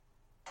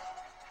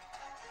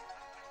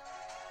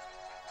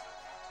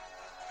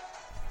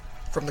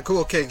From the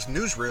Cool Kings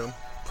newsroom,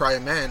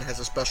 Priya Mann has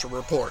a special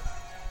report.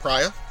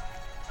 Priya?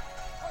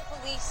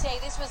 Police say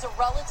this was a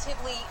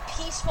relatively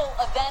peaceful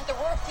event. There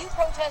were a few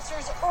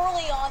protesters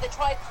early on that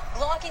tried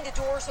blocking the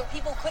doors so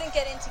people couldn't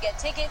get in to get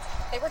tickets.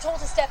 They were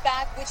told to step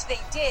back, which they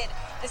did.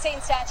 The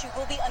Satan statue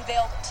will be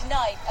unveiled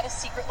tonight at a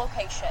secret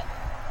location.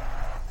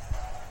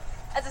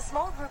 As a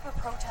small group of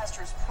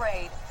protesters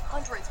prayed,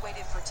 hundreds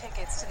waited for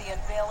tickets to the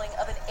unveiling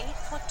of an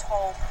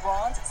 8-foot-tall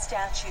bronze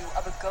statue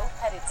of a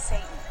goat-headed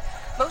Satan.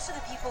 Most of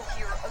the people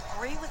here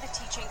agree with the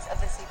teachings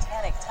of the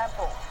Satanic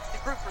Temple,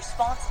 the group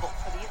responsible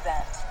for the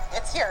event.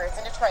 It's here,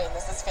 it's in Detroit, and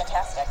this is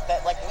fantastic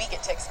that we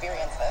get to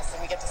experience this and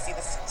we get to see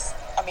this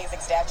amazing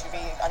statue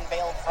be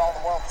unveiled for all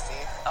the world to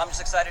see. I'm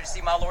just excited to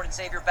see my Lord and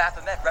Savior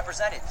Baphomet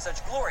represented in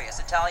such glorious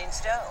Italian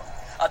stone.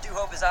 I do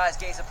hope his eyes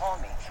gaze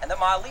upon me and that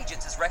my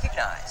allegiance is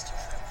recognized.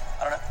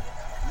 I don't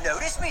know.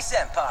 Notice me,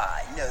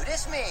 Senpai.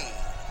 Notice me.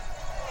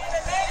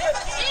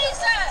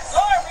 Jesus!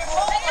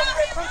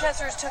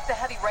 Protesters took the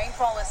heavy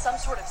rainfall as some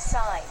sort of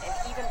sign and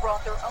even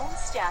brought their own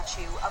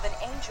statue of an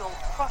angel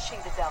crushing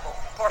the devil.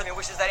 Part of me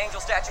wishes that angel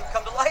statue would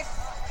come to life,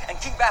 and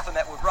King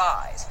Baphomet would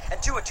rise,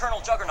 and two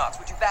eternal juggernauts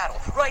would do battle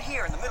right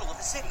here in the middle of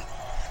the city.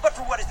 But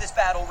for what is this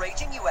battle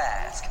raging, you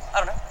ask? I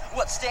don't know.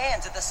 What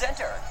stands at the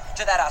center?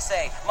 To that I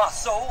say, my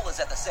soul is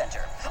at the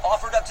center,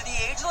 offered up to the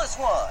ageless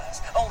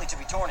ones, only to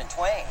be torn in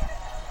twain.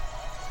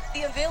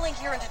 The unveiling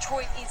here in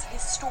Detroit is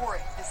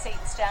historic. The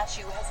Satan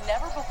statue has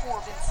never before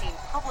been seen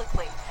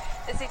publicly.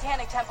 The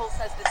Satanic Temple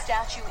says the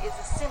statue is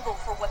a symbol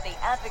for what they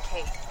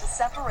advocate, the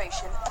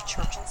separation of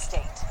church and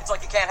state. It's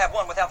like you can't have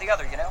one without the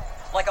other, you know?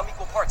 Like I'm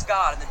equal parts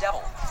God and the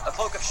devil. A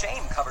cloak of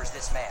shame covers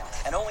this man,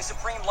 and only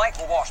supreme light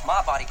will wash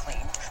my body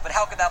clean. But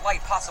how could that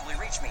light possibly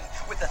reach me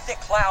with the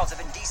thick clouds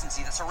of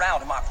indecency that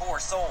surround my poor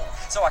soul?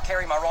 So I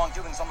carry my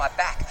wrongdoings on my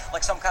back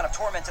like some kind of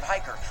tormented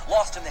hiker,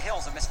 lost in the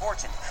hills of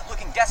misfortune,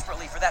 looking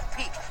desperately for that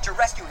peak to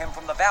rescue him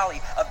from the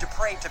valley of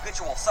depraved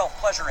habitual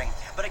self-pleasuring.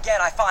 But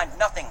again, I find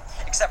nothing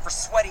except for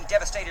sweaty,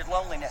 devastated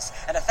loneliness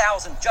and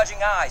 1,000 judging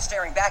eyes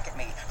staring back at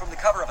me from the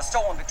cover of a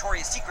stolen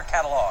Victoria's Secret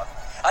catalog.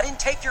 I didn't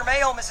take your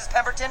mail, Mrs.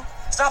 Pemberton.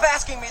 Stop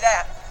asking me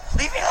that.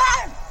 Leave me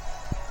alone.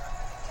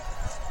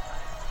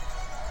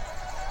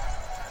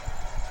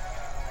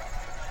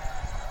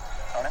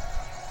 Oh, no?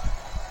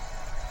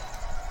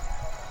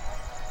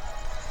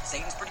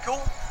 Satan's pretty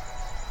cool.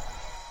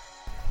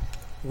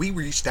 We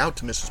reached out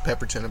to Mrs.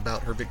 Pemberton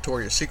about her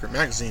Victoria's Secret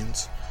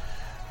magazines,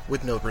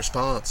 with no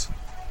response.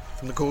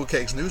 From the Cool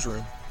Cakes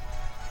newsroom,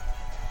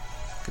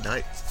 good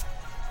night.